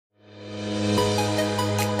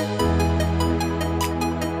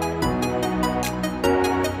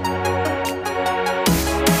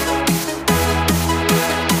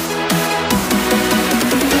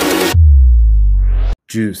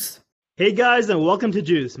Juice. Hey guys, and welcome to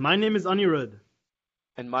Juice. My name is Anirudh.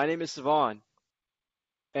 And my name is Savon,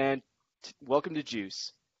 and welcome to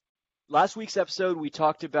Juice. Last week's episode, we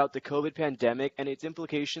talked about the COVID pandemic and its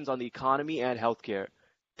implications on the economy and healthcare.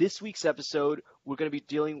 This week's episode, we're going to be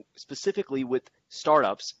dealing specifically with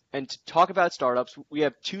startups. And to talk about startups, we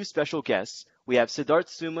have two special guests. We have Siddharth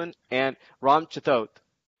Suman and Ram Chathot.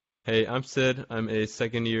 Hey, I'm Sid. I'm a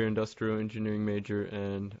second-year industrial engineering major,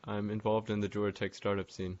 and I'm involved in the Georgia Tech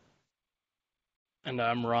startup scene. And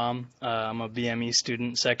I'm Ram. I'm a BME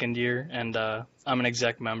student, second year, and I'm an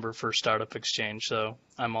exec member for Startup Exchange, so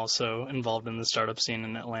I'm also involved in the startup scene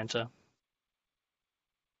in Atlanta.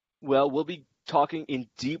 Well, we'll be talking in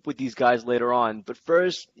deep with these guys later on, but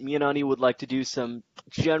first, me and Ani would like to do some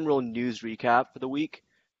general news recap for the week.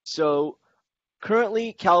 So,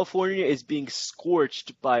 currently, California is being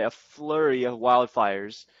scorched by a flurry of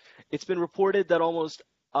wildfires. It's been reported that almost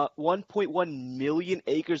 1.1 million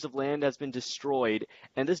acres of land has been destroyed,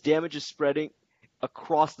 and this damage is spreading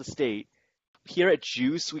across the state. Here at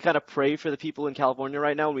Juice, we kind of pray for the people in California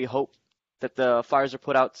right now, and we hope that the fires are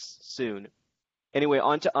put out soon. Anyway,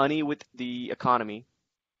 on to Ani with the economy.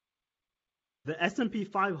 The S&P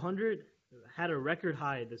 500 had a record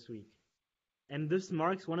high this week, and this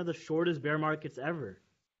marks one of the shortest bear markets ever.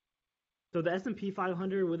 So the S&P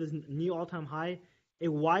 500 with its new all-time high, it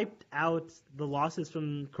wiped out the losses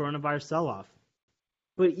from coronavirus sell-off.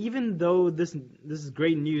 But even though this is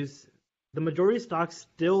great news, the majority of stocks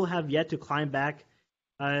still have yet to climb back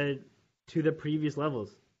to the previous levels.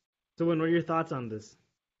 So what are your thoughts on this?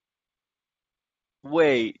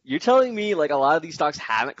 Wait, you're telling me like a lot of these stocks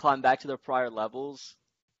haven't climbed back to their prior levels?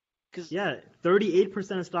 Yeah,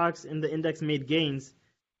 38% of stocks in the index made gains,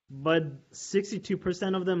 but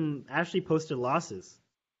 62% of them actually posted losses.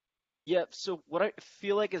 Yeah, so what I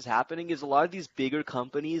feel like is happening is a lot of these bigger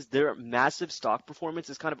companies, their massive stock performance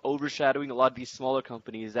is kind of overshadowing a lot of these smaller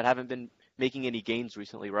companies that haven't been making any gains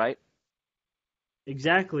recently, right?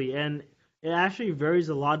 Exactly, and it actually varies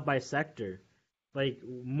a lot by sector. Like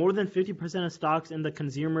more than 50% of stocks in the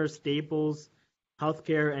consumer staples,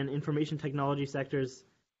 healthcare, and information technology sectors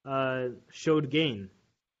showed gain.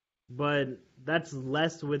 But that's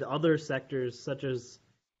less with other sectors such as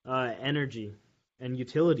energy and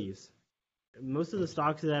utilities. Most of the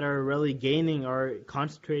stocks that are really gaining are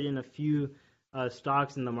concentrated in a few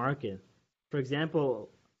stocks in the market. For example,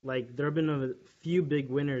 like there have been a few big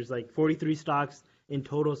winners, like 43 stocks in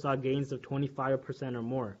total saw gains of 25% or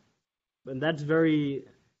more. But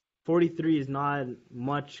 43 is not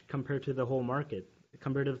much compared to the whole market,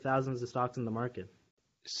 compared to the thousands of stocks in the market.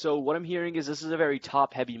 So what I'm hearing is this is a very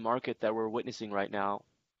top-heavy market that we're witnessing right now.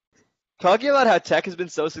 Talking about how tech has been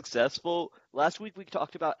so successful, last week we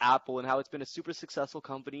talked about Apple and how it's been a super successful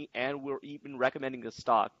company, and we're even recommending the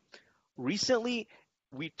stock. Recently,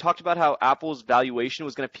 we talked about how Apple's valuation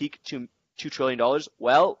was going to peak to $2 trillion.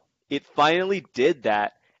 Well, it finally did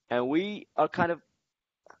that, and we are kind of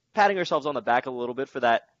patting ourselves on the back a little bit for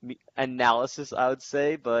that analysis, I would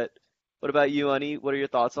say. But what about you, Ani? What are your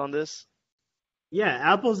thoughts on this?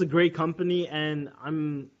 Yeah, Apple's a great company, and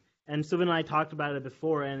Sylvan and I talked about it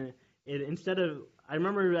before, and I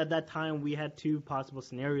remember at that time we had two possible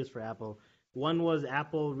scenarios for Apple. One was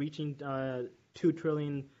Apple reaching $2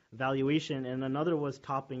 trillion valuation, and another was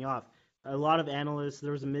topping off. A lot of analysts,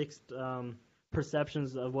 there was mixed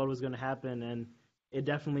perceptions of what was going to happen, and it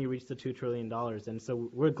definitely reached the $2 trillion. And so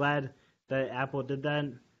we're glad that Apple did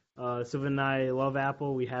that. Sylvan and I love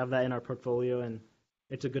Apple. We have that in our portfolio, and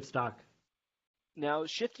it's a good stock. Now,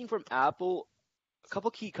 shifting from Apple, a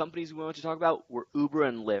couple key companies we wanted to talk about were Uber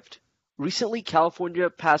and Lyft. Recently, California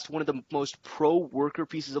passed one of the most pro-worker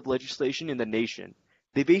pieces of legislation in the nation.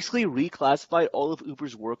 They basically reclassified all of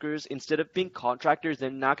Uber's workers. Instead of being contractors,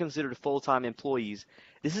 they're now considered full-time employees.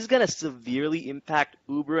 This is going to severely impact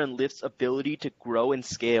Uber and Lyft's ability to grow and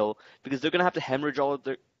scale because they're going to have to hemorrhage all of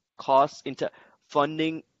their costs into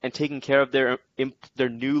funding and taking care of their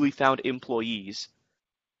newly found employees.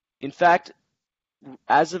 In fact,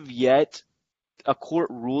 as of yet, a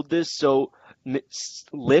court ruled this, so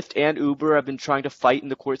Lyft and Uber have been trying to fight in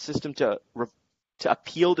the court system to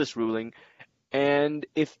appeal this ruling. And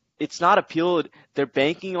if it's not appealed, they're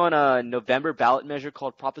banking on a November ballot measure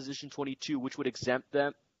called Proposition 22, which would exempt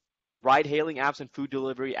them ride-hailing apps and food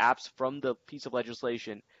delivery apps from the piece of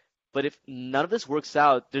legislation. But if none of this works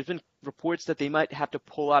out, there's been reports that they might have to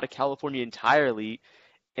pull out of California entirely.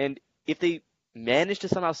 And if they manage to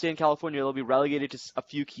somehow stay in California, they'll be relegated to a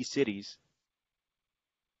few key cities.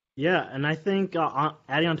 Yeah, and I think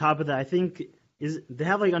adding on top of that, I think they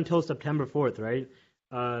have like until September 4th, right,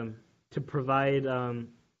 to provide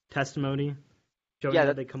testimony showing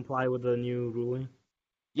that they comply with the new ruling.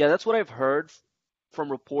 Yeah, that's what I've heard from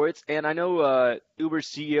reports, and I know Uber's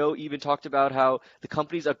CEO even talked about how the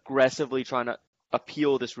company's aggressively trying to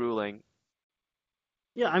appeal this ruling.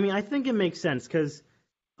 Yeah, I mean, I think it makes sense because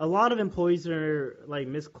a lot of employees are like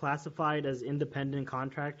misclassified as independent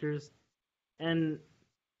contractors, and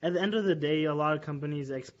at the end of the day, a lot of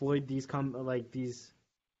companies exploit these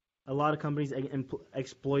a lot of companies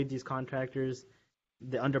exploit these contractors.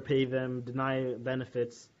 They underpay them, deny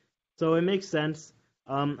benefits. So it makes sense.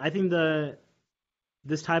 I think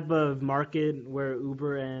this type of market where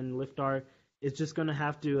Uber and Lyft are is just going to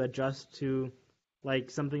have to adjust to like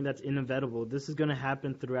something that's inevitable. This is going to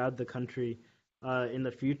happen throughout the country in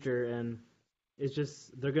the future, and it's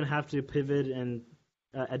just they're going to have to pivot and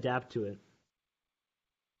adapt to it.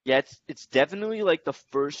 Yeah, it's definitely like the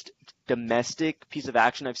first domestic piece of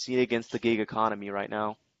action I've seen against the gig economy right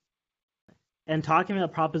now. And talking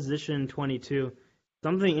about Proposition 22,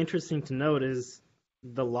 something interesting to note is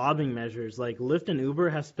the lobbying measures. Like Lyft and Uber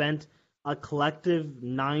have spent a collective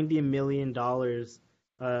 $90 million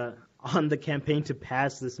on the campaign to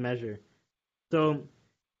pass this measure. So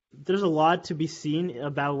there's a lot to be seen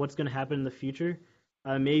about what's going to happen in the future.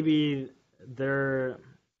 Maybe their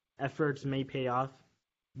efforts may pay off,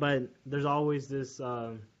 but there's always this.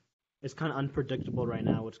 It's kind of unpredictable right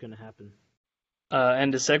now what's going to happen.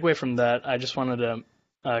 And to segue from that, I just wanted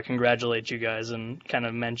to congratulate you guys and kind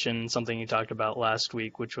of mention something you talked about last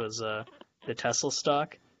week, which was the Tesla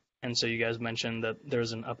stock. And so you guys mentioned that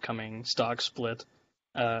there's an upcoming stock split.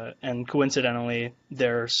 And coincidentally,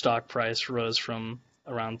 their stock price rose from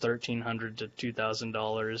around $1,300 to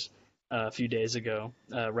 $2,000 a few days ago,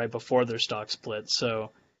 right before their stock split.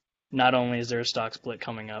 So not only is there a stock split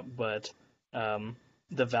coming up, but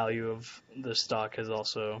the value of the stock has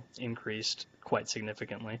also increased quite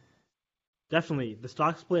significantly. Definitely. The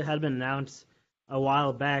stock split had been announced a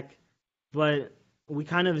while back, but we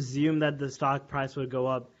kind of assumed that the stock price would go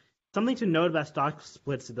up. Something to note about stock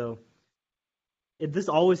splits, though, this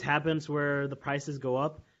always happens where the prices go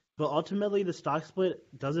up, but ultimately the stock split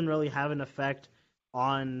doesn't really have an effect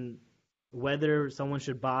on whether someone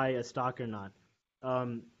should buy a stock or not.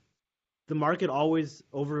 The market always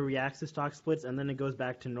overreacts to stock splits, and then it goes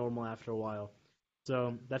back to normal after a while.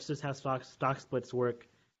 So that's just how stock splits work.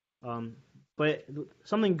 But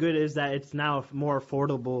something good is that it's now more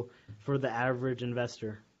affordable for the average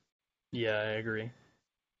investor. Yeah, I agree.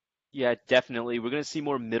 Yeah, definitely. We're going to see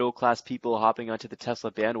more middle class people hopping onto the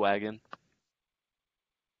Tesla bandwagon.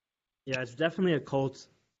 Yeah, it's definitely a cult.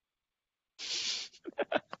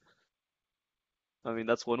 I mean,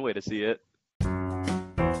 that's one way to see it.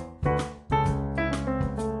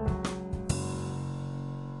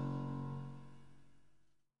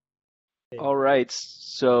 All right,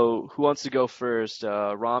 so who wants to go first?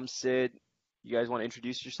 Ram, Sid, you guys want to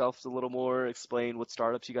introduce yourselves a little more, explain what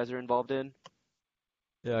startups you guys are involved in?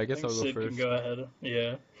 Yeah, I I guess think I'll go Sid can first. go ahead.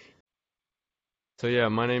 Yeah. So yeah,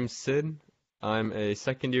 my name's Sid. I'm a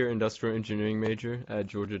second year industrial engineering major at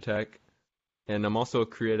Georgia Tech, and I'm also a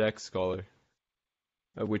CreateX scholar,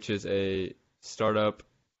 which is a startup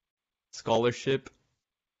scholarship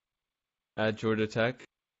at Georgia Tech.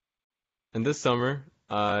 And this summer,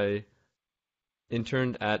 I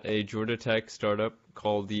interned at a Georgia Tech startup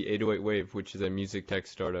called the 808 Wave, which is a music tech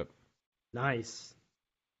startup. Nice.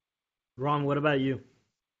 Ron, what about you?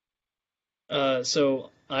 So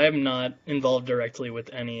I am not involved directly with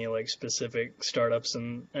any like specific startups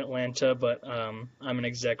in Atlanta, but I'm an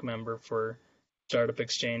exec member for Startup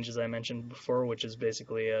Exchange, as I mentioned before, which is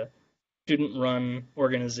basically a student-run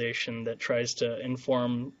organization that tries to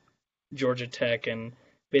inform Georgia Tech and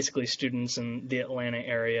basically students in the Atlanta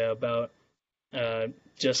area about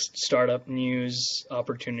just startup news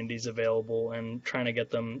opportunities available and trying to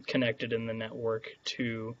get them connected in the network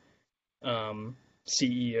to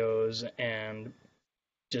CEOs and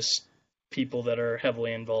just people that are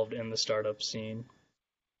heavily involved in the startup scene.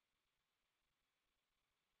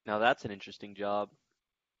 Now that's an interesting job.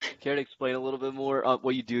 Care to explain a little bit more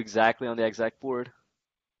what you do exactly on the exec board?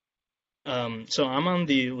 So I'm on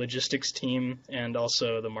the logistics team and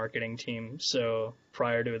also the marketing team. So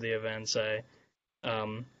prior to the events, I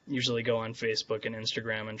usually go on Facebook and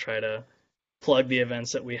Instagram and try to plug the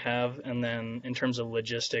events that we have. And then in terms of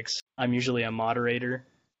logistics, I'm usually a moderator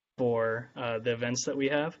for the events that we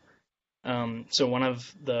have. So one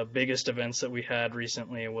of the biggest events that we had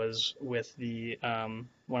recently was with the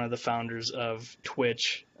one of the founders of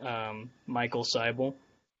Twitch, Michael Seibel.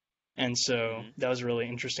 And so that was a really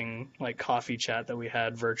interesting like coffee chat that we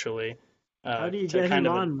had virtually. How do you get him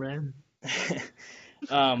on, man?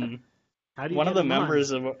 How do you one get of the him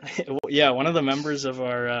members on? of one of the members of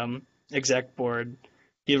our exec board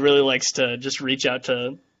he really likes to just reach out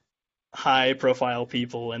to high-profile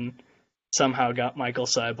people, and somehow got Michael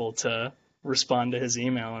Seibel to respond to his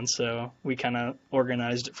email, and so we kind of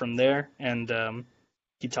organized it from there. And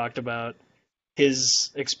he talked about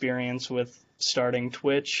his experience with starting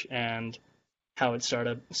Twitch and how it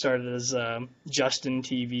started as Justin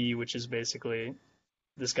TV, which is basically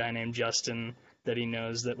this guy named Justin that he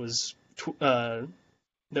knows that was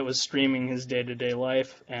streaming his day-to-day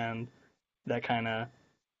life, and that kind of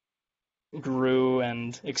grew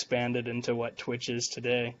and expanded into what Twitch is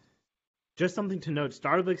today. Just something to note: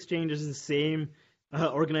 Startup Exchange is the same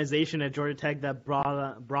organization at Georgia Tech that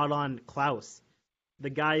brought on Klaus, the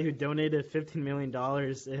guy who donated $15 million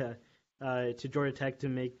to Georgia Tech to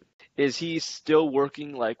make. Is he still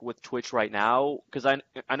working like with Twitch right now? Because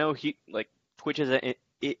I know he like Twitch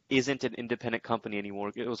isn't an independent company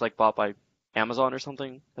anymore. It was like bought by Amazon or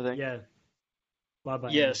something, I think. Yeah.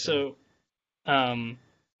 Yeah. So,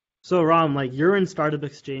 So Ram, like you're in Startup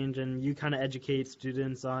Exchange and you kind of educate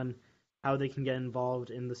students on how they can get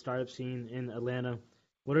involved in the startup scene in Atlanta.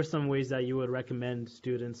 What are some ways that you would recommend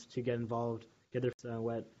students to get involved, get their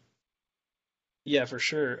wet? Yeah, for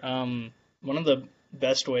sure. One of the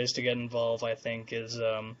best ways to get involved, I think, is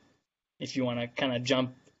if you want to kind of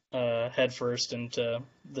jump headfirst into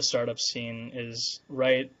the startup scene, is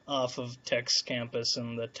right off of Tech's campus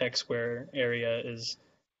in the Tech Square area is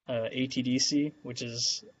ATDC, which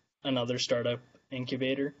is another startup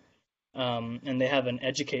incubator. And they have an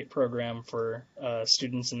Educate program for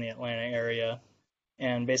students in the Atlanta area.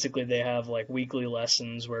 And basically they have like weekly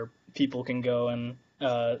lessons where people can go, and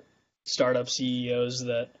startup CEOs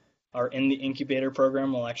that are in the incubator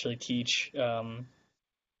program will actually teach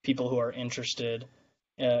people who are interested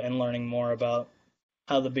in learning more about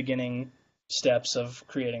how the beginning steps of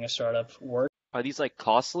creating a startup work. Are these like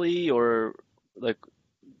costly, or like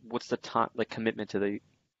what's the time like commitment to the?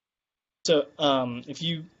 So if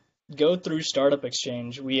you go through Startup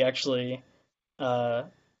Exchange, we actually are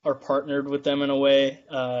partnered with them in a way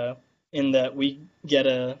in that we get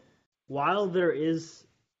a. While there is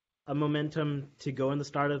a momentum to go in the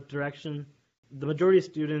startup direction, the majority of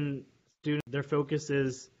students, their focus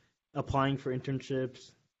is applying for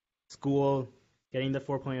internships, school, getting the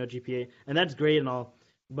 4.0 GPA, and that's great and all,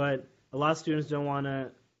 but a lot of students don't want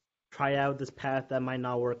to try out this path that might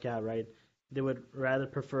not work out, right? They would rather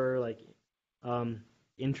prefer like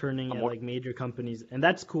interning at like major companies, and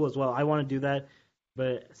that's cool as well. I want to do that,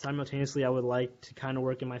 but simultaneously I would like to kind of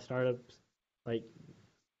work in my startups, like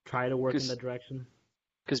try to work in that direction.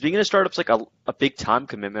 Because being in a startup's like a big time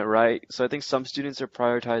commitment, right? So I think some students are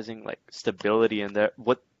prioritizing like stability and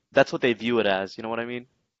that's what they view it as. You know what I mean?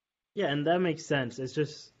 Yeah, and that makes sense. It's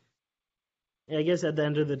just, I guess at the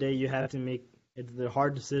end of the day, you have to make the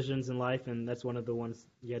hard decisions in life, and that's one of the ones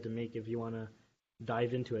you have to make if you want to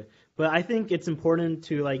dive into it. But I think it's important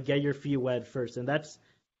to like get your feet wet first, and that's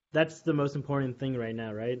the most important thing right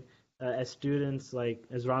now, right? As students, like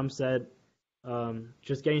as Ram said,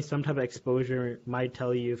 just getting some type of exposure might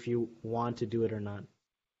tell you if you want to do it or not.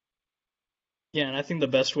 Yeah, and I think the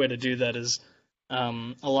best way to do that is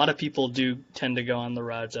a lot of people do tend to go on the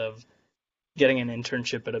route of getting an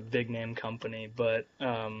internship at a big name company, but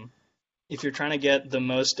if you're trying to get the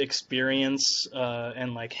most experience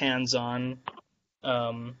and like hands-on,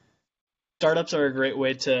 startups are a great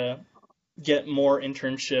way to get more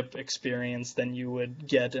internship experience than you would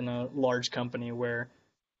get in a large company where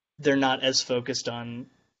they're not as focused on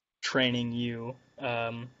training you.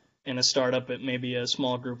 In a startup, it may be a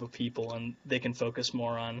small group of people, and they can focus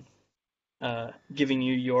more on giving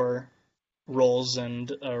you your roles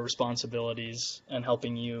and responsibilities and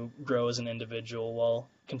helping you grow as an individual while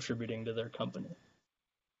contributing to their company.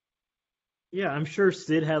 Yeah, I'm sure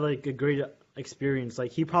Sid had like a great experience.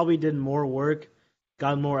 Like he probably did more work,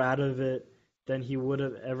 got more out of it than he would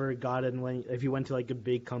have ever gotten if he went to like a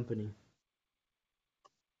big company.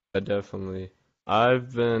 Yeah, definitely.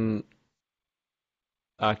 I've been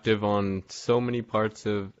active on so many parts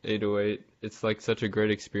of 808. It's like such a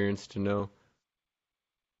great experience to know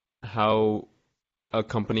how a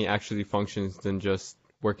company actually functions than just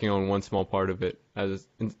working on one small part of it. As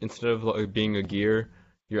instead of like being a gear,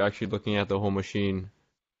 you're actually looking at the whole machine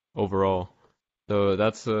overall. So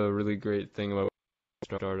that's a really great thing about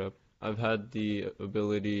startup. I've had the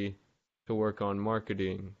ability to work on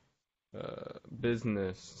marketing,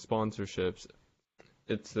 business, sponsorships.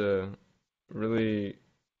 It's a really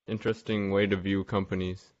interesting way to view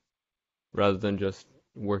companies rather than just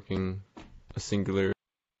working a singular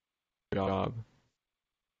job.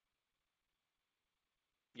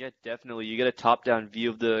 Yeah, definitely. You get a top-down view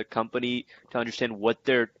of the company to understand what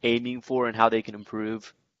they're aiming for and how they can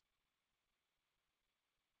improve.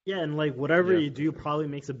 Yeah, and like whatever Yeah. you do probably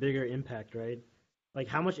makes a bigger impact, right? Like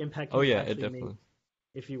how much impact can Oh you yeah, it actually make definitely.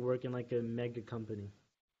 if you work in like a mega company?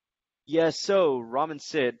 Yeah, so Ramen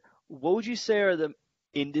Sid, what would you say are the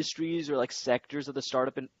industries or like sectors of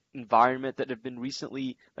the environment that have been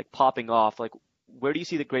recently like popping off? Like, where do you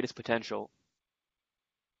see the greatest potential?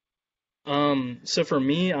 So for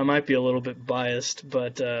me, I might be a little bit biased,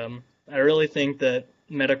 but I really think that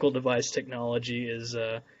medical device technology is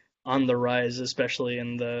on the rise, especially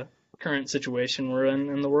in the current situation we're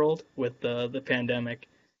in the world with the pandemic.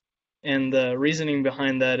 And the reasoning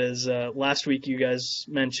behind that is last week you guys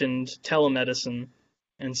mentioned telemedicine,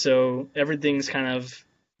 and so everything's kind of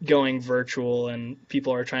going virtual, and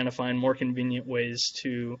people are trying to find more convenient ways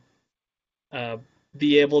to uh,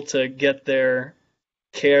 be able to get their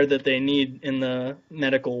care that they need in the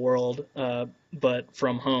medical world, but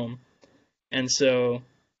from home. And so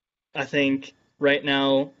I think right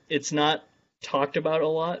now it's not talked about a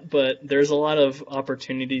lot, but there's a lot of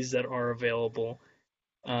opportunities that are available.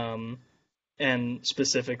 Um, and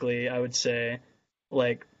specifically, I would say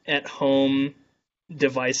like at home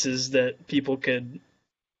devices that people could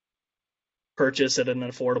purchase at an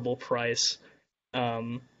affordable price,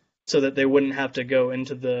 um, so that they wouldn't have to go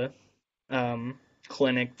into the um,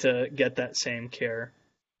 clinic to get that same care.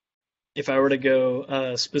 If I were to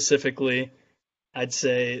go specifically, I'd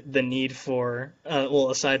say the need for, well,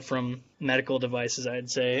 aside from medical devices, I'd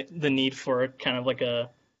say the need for kind of like a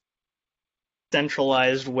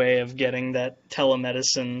centralized way of getting that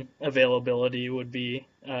telemedicine availability would be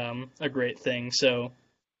a great thing. So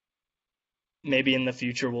maybe in the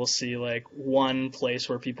future we'll see like one place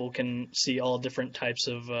where people can see all different types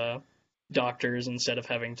of doctors instead of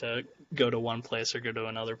having to go to one place or go to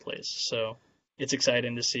another place. So it's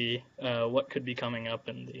exciting to see what could be coming up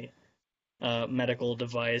in the medical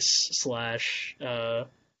device slash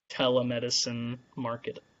telemedicine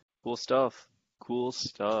market. Cool stuff. Cool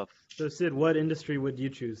stuff. So Sid, what industry would you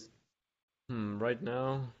choose? Right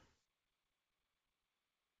now,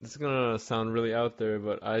 this is gonna sound really out there,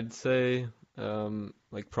 but I'd say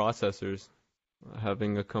like processors,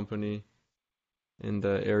 having a company in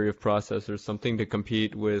the area of processors, something to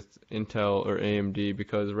compete with Intel or AMD,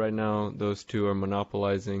 because right now those two are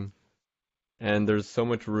monopolizing, and there's so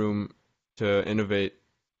much room to innovate.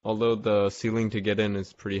 Although the ceiling to get in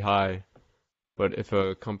is pretty high, but if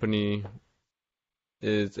a company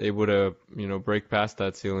is able to, break past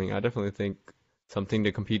that ceiling, I definitely think something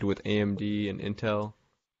to compete with AMD and Intel,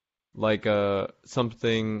 like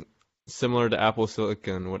something similar to Apple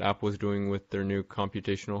Silicon, what Apple is doing with their new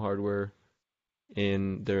computational hardware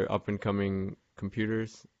in their up and coming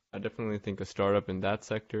computers. I definitely think a startup in that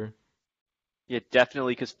sector. Yeah,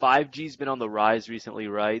 definitely, because 5G's been on the rise recently,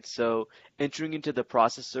 right? So entering into the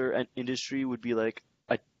processor and industry would be like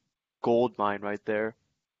a gold mine right there.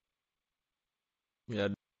 Yeah,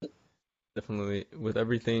 definitely. With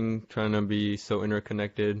everything trying to be so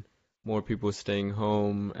interconnected, more people staying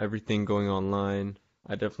home, everything going online,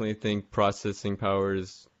 I definitely think processing power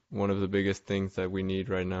is one of the biggest things that we need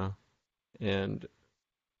right now. And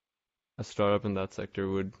a startup in that sector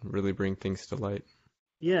would really bring things to light.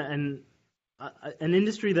 Yeah, and an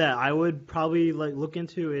industry that I would probably like look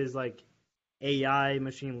into is like AI,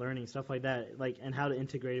 machine learning, stuff like that, like and how to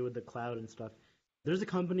integrate it with the cloud and stuff. There's a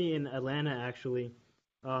company in Atlanta actually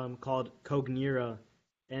called Cognera,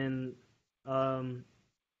 and um,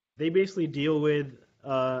 they basically deal with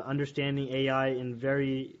understanding AI in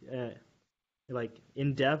very like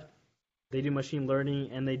in depth. They do machine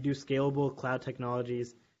learning and they do scalable cloud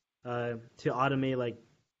technologies to automate like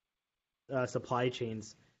supply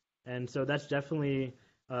chains, and so that's definitely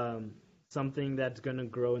something that's going to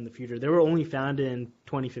grow in the future. They were only founded in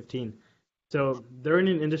 2015, so they're in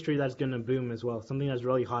an industry that's going to boom as well. Something that's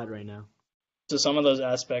really hot right now. So some of those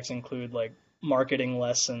aspects include like marketing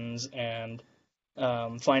lessons and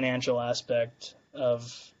financial aspect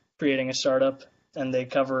of creating a startup, and they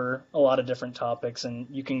cover a lot of different topics, and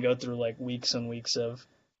you can go through like weeks and weeks of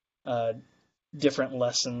uh, different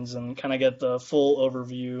lessons and kind of get the full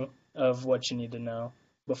overview of what you need to know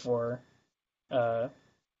before uh,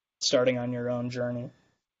 starting on your own journey.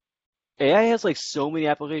 AI has like so many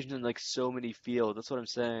applications in like so many fields. That's what I'm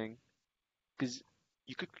saying. Because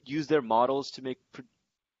you could use their models to make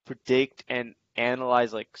predict and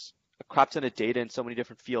analyze like a crap ton of data in so many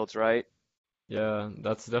different fields, right? Yeah,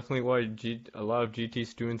 that's definitely why a lot of GT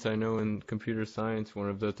students I know in computer science, one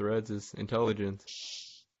of the threads is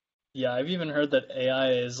intelligence. Yeah, I've even heard that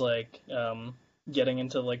AI is like getting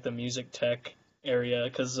into like the music tech area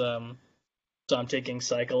because so I'm taking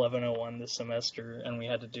Psych 1101 this semester, and we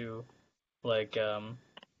had to do like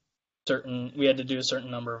we had to do a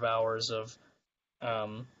certain number of hours of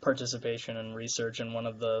participation and research, and one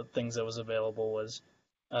of the things that was available was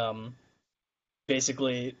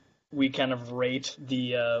basically we kind of rate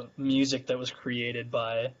the music that was created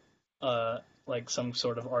by like some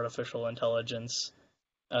sort of artificial intelligence,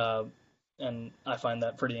 and I find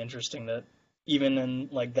that pretty interesting that even in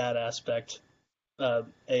like that aspect,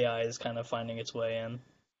 AI is kind of finding its way in.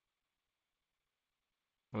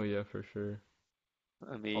 Oh yeah, for sure.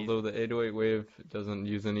 I mean, Although the 808 wave doesn't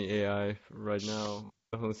use any AI right now,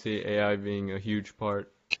 I definitely see AI being a huge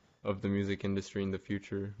part of the music industry in the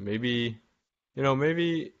future. Maybe,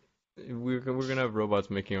 maybe we're gonna have robots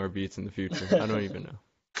making our beats in the future. I don't even know.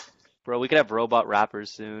 bro, we could have robot rappers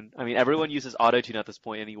soon. I mean, everyone uses autotune at this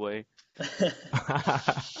point anyway.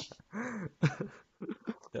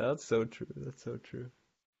 Yeah, that's so true. That's so true.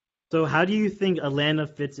 So how do you think Atlanta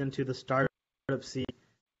fits into the startup scene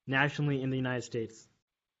nationally in the United States?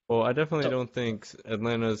 Well, I definitely So, don't think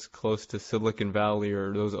Atlanta's close to Silicon Valley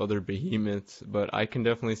or those other behemoths, but I can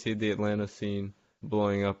definitely see the Atlanta scene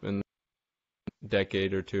blowing up in a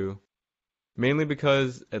decade or two. Mainly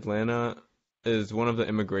because Atlanta is one of the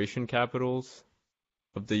immigration capitals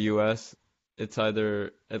of the US. It's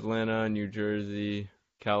either Atlanta, New Jersey,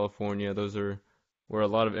 California. Those are where a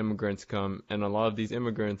lot of immigrants come, and a lot of these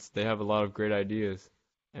immigrants, they have a lot of great ideas.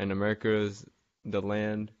 And America is the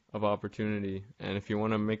land of opportunity. And if you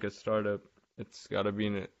want to make a startup, it's got to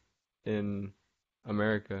be in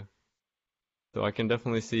America. So I can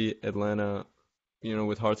definitely see Atlanta,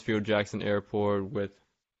 with Hartsfield-Jackson Airport, with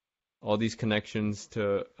all these connections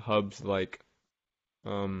to hubs like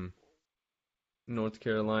um, North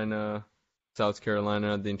Carolina, South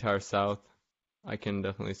Carolina, the entire South. I can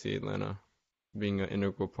definitely see Atlanta being an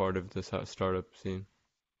integral part of this startup scene.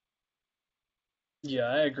 yeah,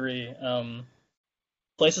 I agree.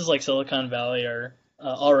 Places like Silicon Valley are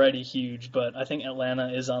already huge, but I think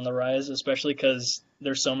Atlanta is on the rise, especially because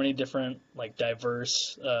there's so many different like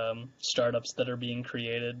diverse startups that are being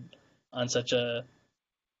created on such a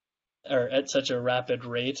or at such a rapid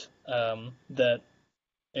rate that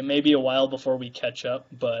it may be a while before we catch up,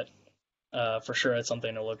 but for sure it's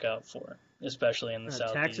something to look out for, especially in the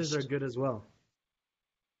Taxes are southeast. good as well.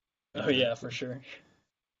 Oh yeah, for Exactly. sure.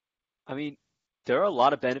 I mean, there are a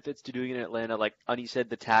lot of benefits to doing it in Atlanta, like Ani said,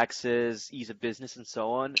 the taxes, ease of business, and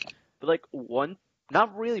so on. But like one,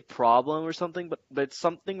 not really problem or something, but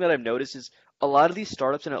something that I've noticed is a lot of these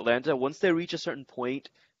startups in Atlanta, once they reach a certain point,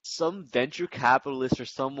 some venture capitalist or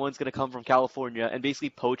someone's gonna come from California and basically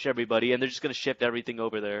poach everybody, and they're just gonna shift everything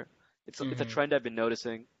over there. It's a Hmm. trend I've been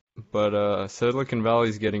noticing. But Silicon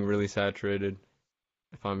Valley's getting really saturated,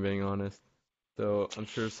 if I'm being honest. So I'm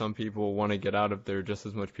sure some people want to get out of there just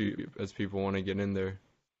as much as people want to get in there.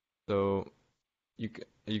 So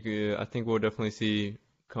I think we'll definitely see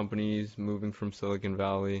companies moving from Silicon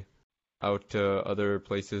Valley out to other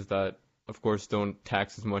places that, of course, don't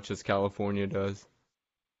tax as much as California does,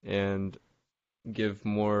 and give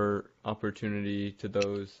more opportunity to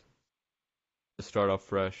those to start off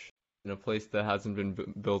fresh in a place that hasn't been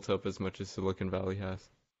built up as much as Silicon Valley has.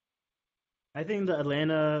 I think the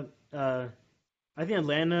Atlanta, I think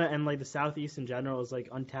Atlanta and like the Southeast in general is like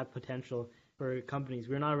untapped potential for companies.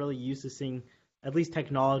 We're not really used to seeing at least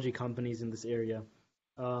technology companies in this area.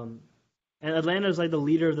 Um, and Atlanta is like the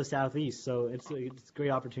leader of the Southeast, so it's a great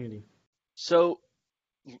opportunity. So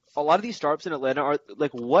a lot of these startups in Atlanta are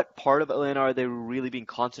like, what part of Atlanta are they really being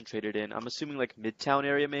concentrated in? I'm assuming like Midtown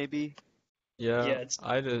area maybe. Yeah, Yeah, it's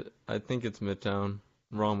I think it's Midtown.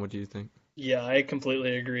 Ron, what do you think? yeah, I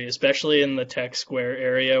completely agree, especially in the Tech Square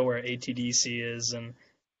area where ATDC is and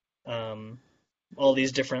um, all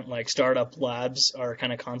these different like startup labs are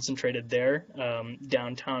kind of concentrated there.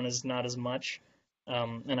 Downtown is not as much,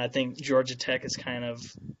 and I think Georgia Tech has kind of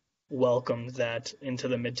welcomed that into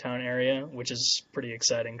the Midtown area, which is pretty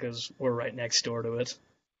exciting because we're right next door to it.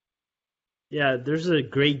 Yeah, there's a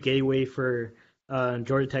great gateway for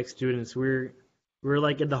Georgia Tech students. We're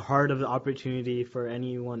like at the heart of the opportunity for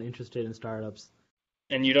anyone interested in startups.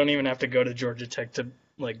 And you don't even have to go to Georgia Tech to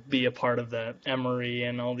like be a part of that. Emory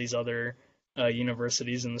and all these other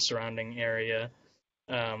universities in the surrounding area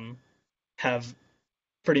um, have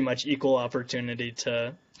pretty much equal opportunity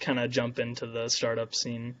to kind of jump into the startup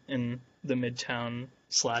scene in the Midtown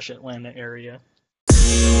slash Atlanta area.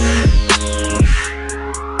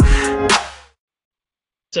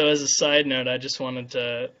 So, as a side note, I just wanted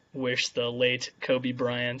to wish the late Kobe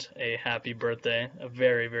Bryant a happy birthday, a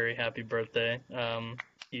very, very happy birthday.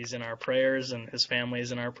 He's in our prayers, and his family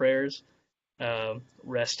is in our prayers.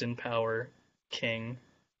 Rest in power, King.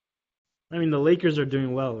 I mean, the Lakers are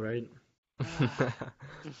doing well, right?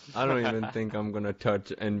 I don't even think I'm gonna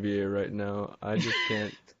touch NBA right now. I just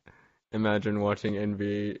can't imagine watching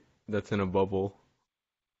NBA that's in a bubble.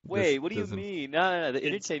 This Wait, what do you doesn't. mean? No, the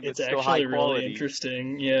It's entertainment's still high actually really quality.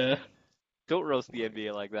 interesting. Yeah. Don't roast the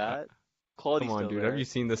NBA like uh, that. Come Quality's on, still dude. Have you there.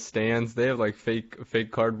 seen the stands? They have like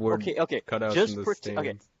fake cardboard Okay. cutouts in the Okay.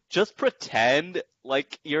 stands. Just pretend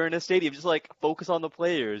like you're in a stadium. Just like focus on the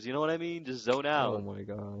players. You know what I mean? Just zone Oh out. my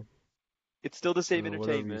God. It's still the same Whatever you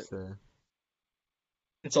entertainment. say.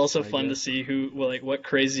 It's also I fun to guess. see what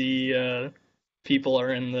crazy people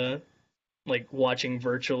are in the like watching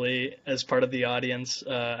virtually as part of the audience.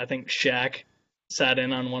 I think Shaq sat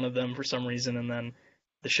in on one of them for some reason, and then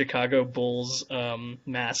the Chicago Bulls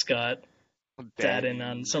mascot sat in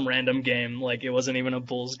on Ben. some random game. Like it wasn't even a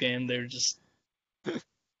Bulls game; they were just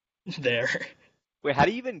there. Wait, how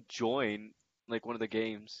do you even join like one of the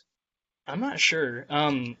games? I'm not sure.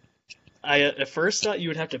 I at first thought you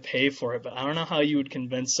would have to pay for it, but I don't know how you would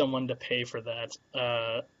convince someone to pay for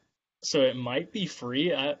that. So it might be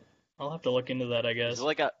free. I'll have to look into that, I Is it guess.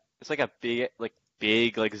 like a it's like a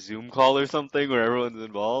big like Zoom call or something where everyone's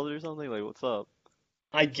involved or something? Like what's up?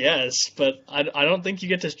 I guess, but I don't think you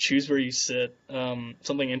get to choose where you sit.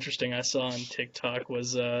 Something interesting I saw on TikTok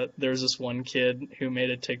was there was this one kid who made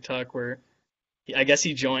a TikTok where I guess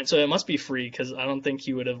he joined, so it must be free because I don't think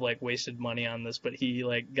he would have like wasted money on this, but he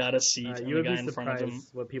like got a seat and You the would guy be in front of him.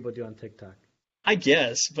 surprised what people do on TikTok. I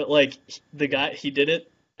guess, but like the guy he did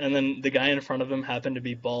it, and then the guy in front of him happened to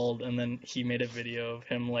be bald, and then he made a video of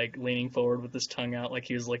him like leaning forward with his tongue out like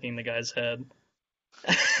he was licking the guy's head.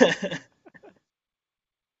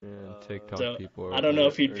 And Uh, TikTok So people I don't know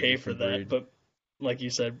if he'd are a pay for different that, breed. but like you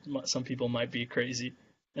said, some people might be crazy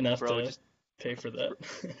enough bro, to just pay for that.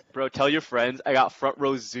 bro, tell your friends I got front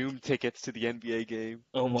row Zoom tickets to the NBA game.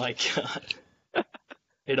 Oh my god.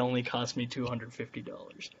 It only cost me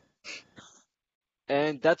 $250.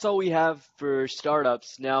 And that's all we have for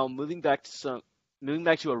startups. Now, moving back to a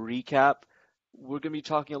recap, we're going to be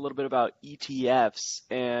talking a little bit about ETFs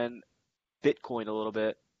and Bitcoin a little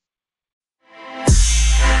bit.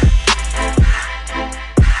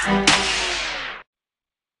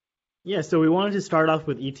 Yeah, so we wanted to start off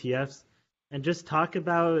with ETFs and just talk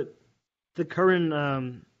about the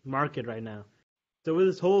current market right now. So with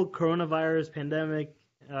this whole coronavirus pandemic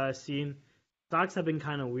scene, stocks have been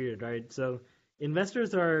kind of weird, right? So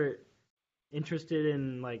investors are interested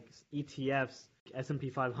in like ETFs, S&P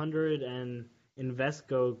 500 and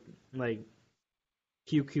Invesco, like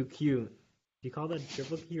QQQ. Do you call that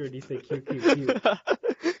triple Q or do you say QQQ?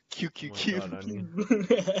 Oh my God, I need.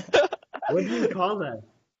 What do you call that?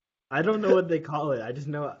 I don't know what they call it. I just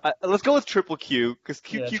know. Let's go with triple Q, because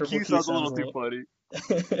Yeah, triple QQQ Q sounds a little sounds too funny.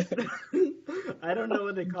 I don't know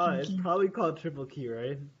what they call it. It's probably called triple Q,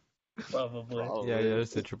 right? Probably. Yeah,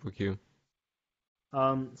 it's a triple Q.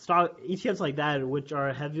 Stock ETFs like that, which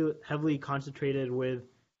are heavily concentrated with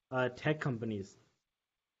tech companies.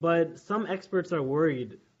 But some experts are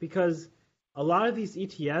worried because a lot of these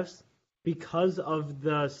ETFs, because of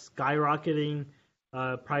the skyrocketing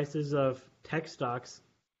prices of tech stocks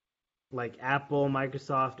like Apple,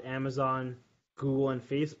 Microsoft, Amazon, Google, and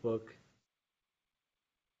Facebook,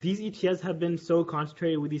 these ETFs have been so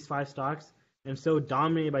concentrated with these five stocks and so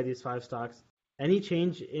dominated by these five stocks. Any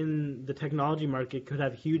change in the technology market could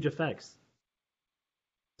have huge effects.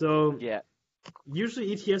 So Yeah, usually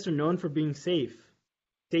ETFs are known for being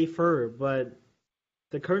safer, but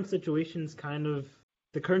the current situation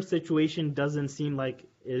doesn't seem like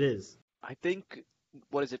it is. I think,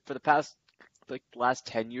 what is it, for the past, like, last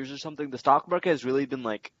 10 years or something, the stock market has really been,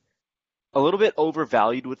 like, a little bit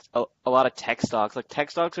overvalued with a lot of tech stocks. Like, tech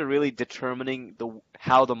stocks are really determining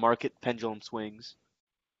how the market pendulum swings.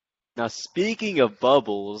 Now, speaking of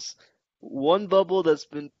bubbles, one bubble that's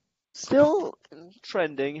been still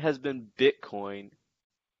trending has been Bitcoin.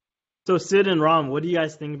 So Sid and Ram, what do you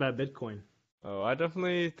guys think about Bitcoin? Oh, I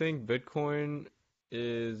definitely think Bitcoin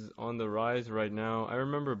is on the rise right now. I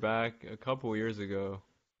remember back a couple years ago,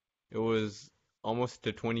 it was almost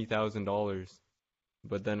to $20,000,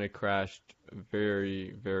 but then it crashed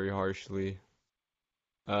very, very harshly.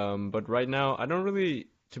 But right now,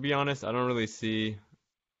 to be honest, I don't really see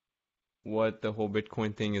what the whole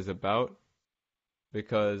Bitcoin thing is about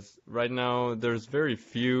because right now there's very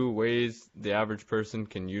few ways the average person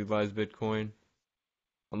can utilize Bitcoin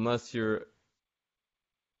unless you're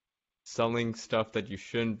selling stuff that you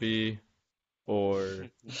shouldn't be or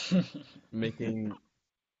making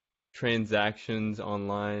transactions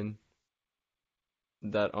online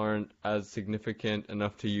that aren't as significant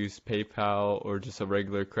enough to use PayPal or just a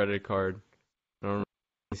regular credit card. I don't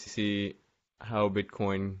really see how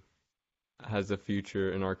Bitcoin has a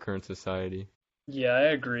future in our current society. Yeah, I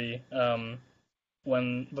agree.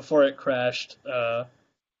 Before it crashed,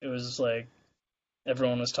 it was like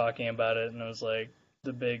everyone was talking about it, and it was like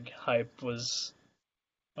the big hype was.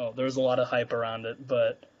 Oh, there was a lot of hype around it,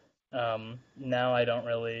 but now I don't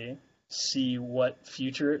really see what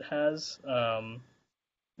future it has.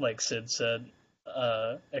 Like Sid said,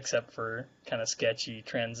 except for kind of sketchy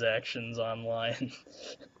transactions online.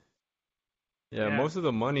 Yeah, Yeah. most of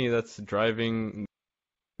the money that's driving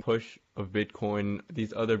push of Bitcoin,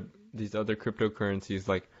 these other cryptocurrencies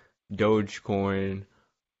like Dogecoin,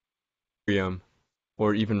 Ethereum,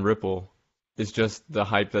 or even Ripple, is just the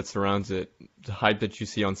hype that surrounds it. The hype that you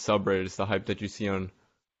see on subreddits, the hype that you see on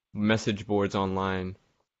message boards online.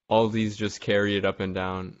 All these just carry it up and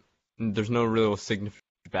down. There's no real significant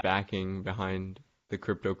backing behind the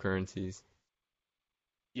cryptocurrencies.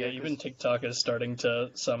 Yeah, Yeah, even 'cause TikTok is starting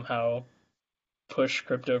to somehow push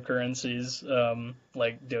cryptocurrencies,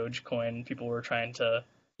 like Dogecoin. People were trying to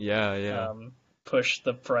Yeah, yeah. push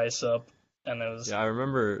the price up, and it was Yeah, I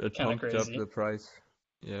remember it kind of pumped up crazy. the price.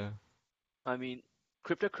 Yeah. I mean,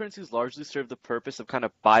 cryptocurrencies largely serve the purpose of kind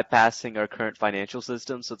of bypassing our current financial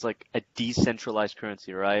system, so it's like a decentralized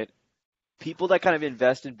currency, right? People that kind of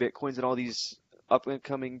invest in bitcoins and all these up and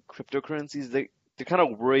coming cryptocurrencies, they're kind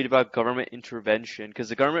of worried about government intervention because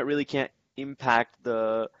the government really can't impact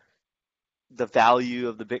the value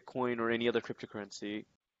of the bitcoin or any other cryptocurrency.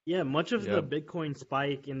 Yeah, much of the Yeah. Bitcoin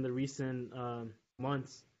spike in the recent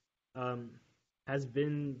months um, has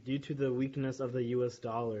been due to the weakness of the U.S.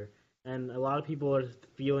 dollar, and a lot of people are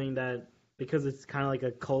feeling that because it's kind of like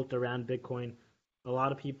a cult around Bitcoin, a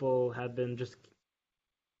lot of people have been just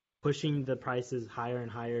pushing the prices higher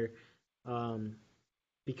and higher um,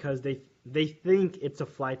 because they think it's a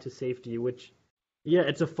flight to safety, which yeah,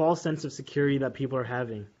 it's a false sense of security that people are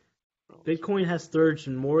having. Bitcoin has surged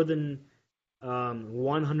more than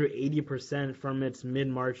 180% from its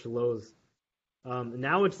mid-March lows.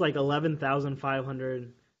 Now it's like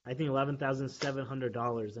 11,500, I think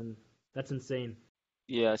 $11,700, and that's insane.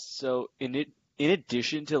 Yeah, so in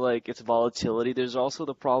addition to like its volatility, there's also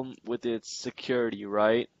the problem with its security,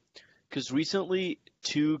 right? Because recently,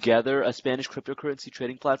 Together, a Spanish cryptocurrency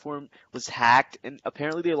trading platform, was hacked, and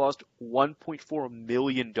apparently they lost $1.4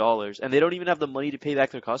 million, and they don't even have the money to pay back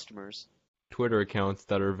their customers. Twitter accounts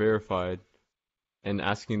that are verified and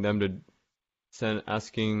asking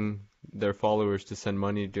their followers to send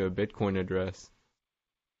money to a Bitcoin address.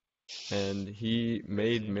 And he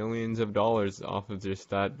made Crazy. millions of dollars off of just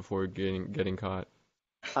that before getting caught.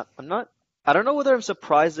 I'm not. I don't know whether I'm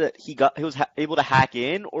surprised that he was able to hack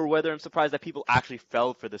in, or whether I'm surprised that people actually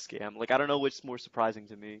fell for the scam. Like I don't know which's more surprising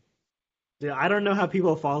to me. Yeah, I don't know how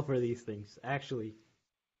people fall for these things, actually.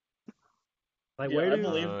 Like, Yeah, where I do,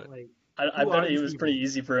 believe. Uh, like, I who bet are it these was pretty people?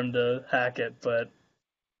 easy for him to hack it, but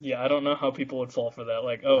yeah, I don't know how people would fall for that.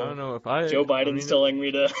 Like, I don't oh, know if Joe I Biden's mean, telling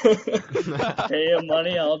me to pay him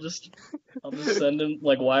money. I'll just send him,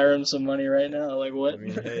 like, wire him some money right now. Like, I what?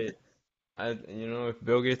 mean, hey, if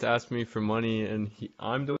Bill Gates asked me for money and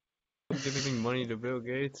I'm the one giving money to Bill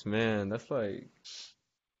Gates, man, that's like,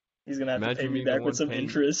 He's gonna have to pay imagine me being the back with one some paying.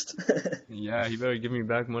 interest. Yeah, he better give me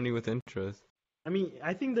back money with interest. I mean,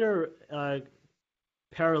 I think there are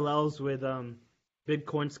parallels with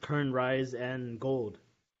Bitcoin's current rise and gold.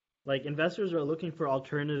 Like, investors are looking for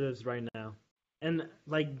alternatives right now, and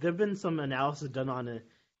like there've been some analysis done on it,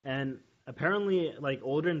 and apparently, like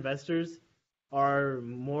older investors are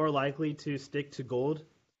more likely to stick to gold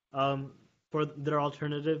um, for their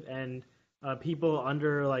alternative, and people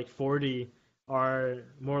under like 40 are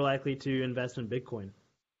more likely to invest in Bitcoin.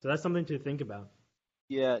 So that's something to think about.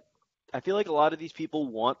 Yeah, I feel like a lot of these people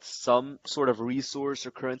want some sort of resource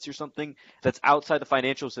or currency or something that's outside the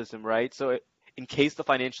financial system, right? So in case the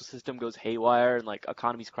financial system goes haywire and like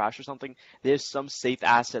economies crash or something, there's some safe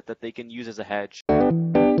asset that they can use as a hedge.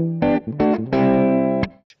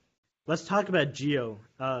 Let's talk about Geo,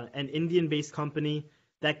 an Indian-based company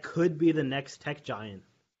that could be the next tech giant.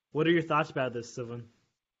 What are your thoughts about this, Sylvan?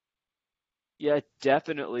 Yeah,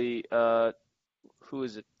 definitely. Who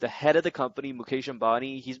is it? The head of the company, Mukesh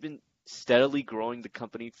Ambani, he's been steadily growing the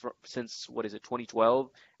company since, what is it, 2012,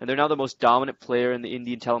 and they're now the most dominant player in the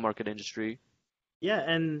Indian telemarket industry. Yeah,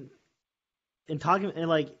 and in talking and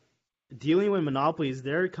like dealing with monopolies,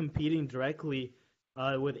 they're competing directly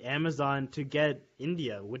with Amazon to get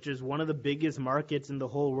India, which is one of the biggest markets in the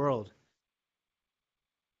whole world.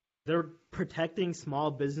 They're protecting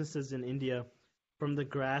small businesses in India from the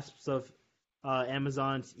grasps of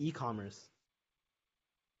Amazon's e-commerce.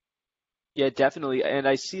 Yeah, definitely. And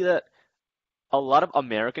I see that a lot of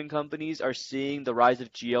American companies are seeing the rise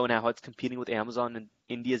of Geo and how it's competing with Amazon in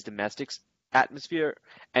India's domestic atmosphere.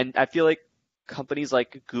 And I feel like companies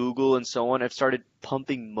like Google and so on have started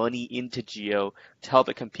pumping money into Geo to help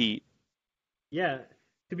it compete. Yeah,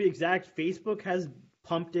 to be exact, Facebook has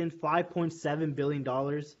pumped in $5.7 billion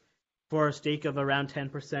for a stake of around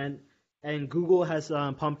 10%, and Google has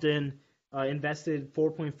invested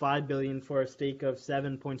 $4.5 billion for a stake of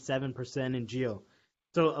 7.7% in Geo.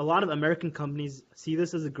 So a lot of American companies see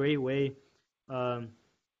this as a great way to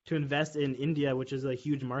invest in India, which is a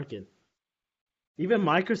huge market. Even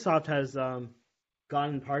Microsoft has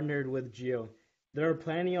gotten partnered with Geo. They're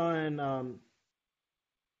planning on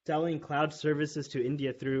selling cloud services to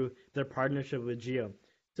India through their partnership with Geo.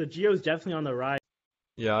 So Geo is definitely on the rise.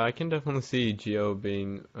 Yeah, I can definitely see Geo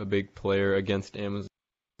being a big player against Amazon,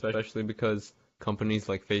 especially because companies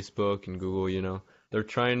like Facebook and Google, they're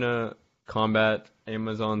trying to combat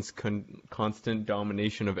Amazon's constant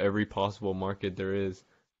domination of every possible market there is.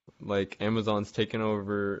 Like Amazon's taken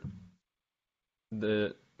over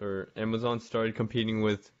Amazon started competing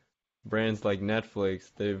with brands like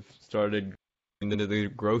Netflix. They've started into the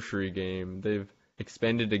grocery game. They've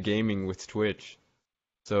expanded to gaming with Twitch.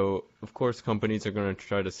 So, of course, companies are going to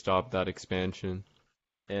try to stop that expansion.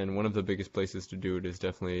 And one of the biggest places to do it is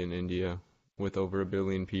definitely in India, with over 1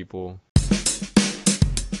 billion people.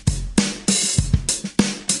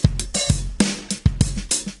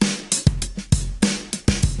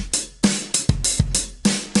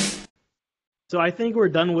 So I think we're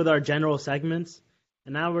done with our general segments,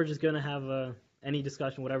 and now we're just going to have any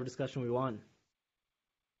discussion, whatever discussion we want.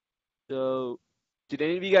 So, did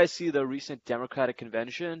any of you guys see the recent Democratic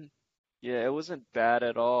convention? Yeah, it wasn't bad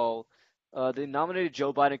at all. They nominated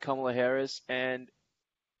Joe Biden and Kamala Harris, and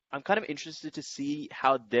I'm kind of interested to see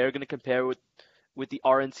how they're going to compare with the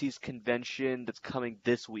RNC's convention that's coming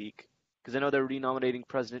this week. Because I know they're renominating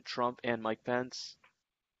President Trump and Mike Pence.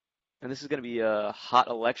 And this is going to be a hot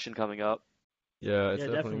election coming up. Yeah, it's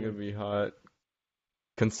definitely going to be hot.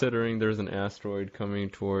 Considering there's an asteroid coming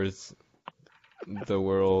towards the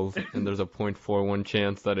world, and there's a 0.41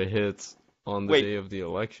 chance that it hits on the day of the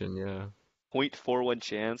election, yeah. 0.41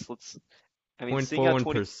 chance? I mean,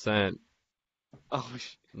 0.41%. Oh,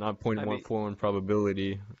 not 0.141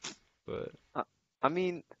 probability, but... I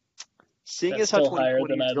mean, seeing as how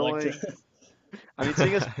 2020 is going...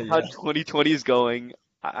 seeing as how 2020 is going,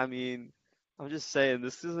 I mean... I'm just saying,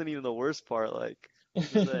 this isn't even the worst part, like, I'm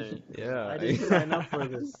just saying. Yeah. I didn't sign up for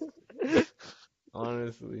this.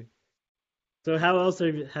 Honestly. So how else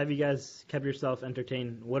have you guys kept yourself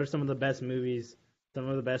entertained? What are some of the best movies, some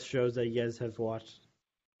of the best shows that you guys have watched?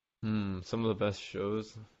 Some of the best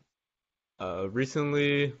shows?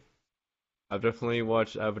 Recently, I've definitely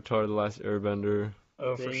watched Avatar: The Last Airbender.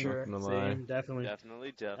 Oh, for sure. Same, definitely.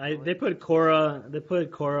 Definitely. They put Korra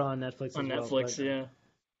on Netflix on as well. Netflix, yeah.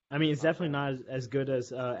 I mean, it's definitely not as good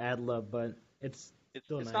as Adla, but it's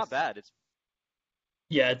still nice. It's not bad.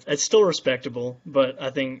 Yeah, it's still respectable, but I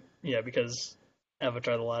think, because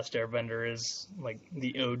Avatar: The Last Airbender is, like,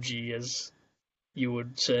 the OG, as you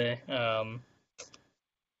would say,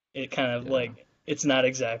 it kind of, it's not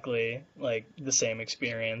exactly, like, the same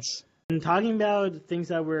experience. And talking about things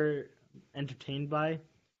that we're entertained by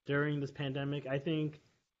during this pandemic, I think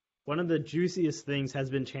one of the juiciest things has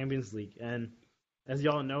been Champions League, and as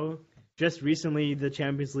y'all know, just recently the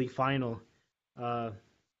Champions League final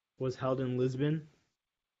was held in Lisbon.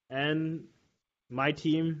 And my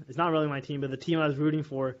team, it's not really my team, but the team I was rooting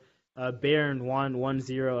for, Bayern won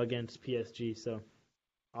 1-0 against PSG. So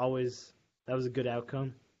that was a good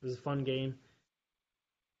outcome. It was a fun game.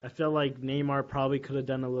 I feel like Neymar probably could have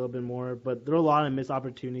done a little bit more, but there were a lot of missed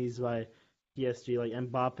opportunities by PSG. Like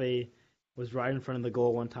Mbappe was right in front of the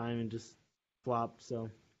goal one time and just flopped.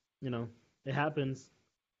 So, it happens,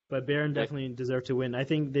 but Bayern definitely deserved to win. I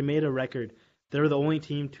think they made a record. They were the only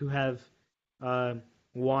team to have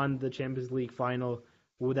won the Champions League final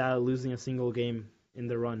without losing a single game in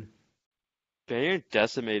the run. Bayern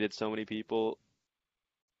decimated so many people.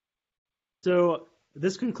 So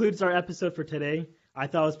this concludes our episode for today. I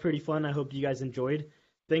thought it was pretty fun. I hope you guys enjoyed.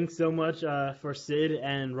 Thanks so much for Sid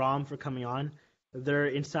and Ram for coming on. Their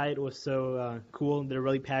insight was so cool. They're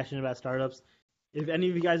really passionate about startups. If any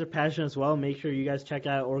of you guys are passionate as well, make sure you guys check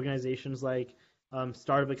out organizations like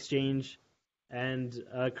Startup Exchange and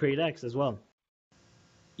CreateX as well.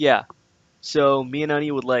 Yeah. So me and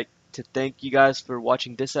Ani would like to thank you guys for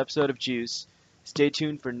watching this episode of Juice. Stay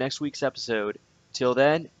tuned for next week's episode. Till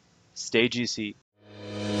then, stay juicy.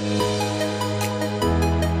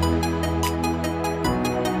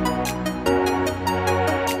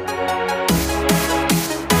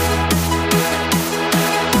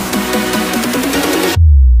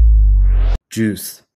 Juice.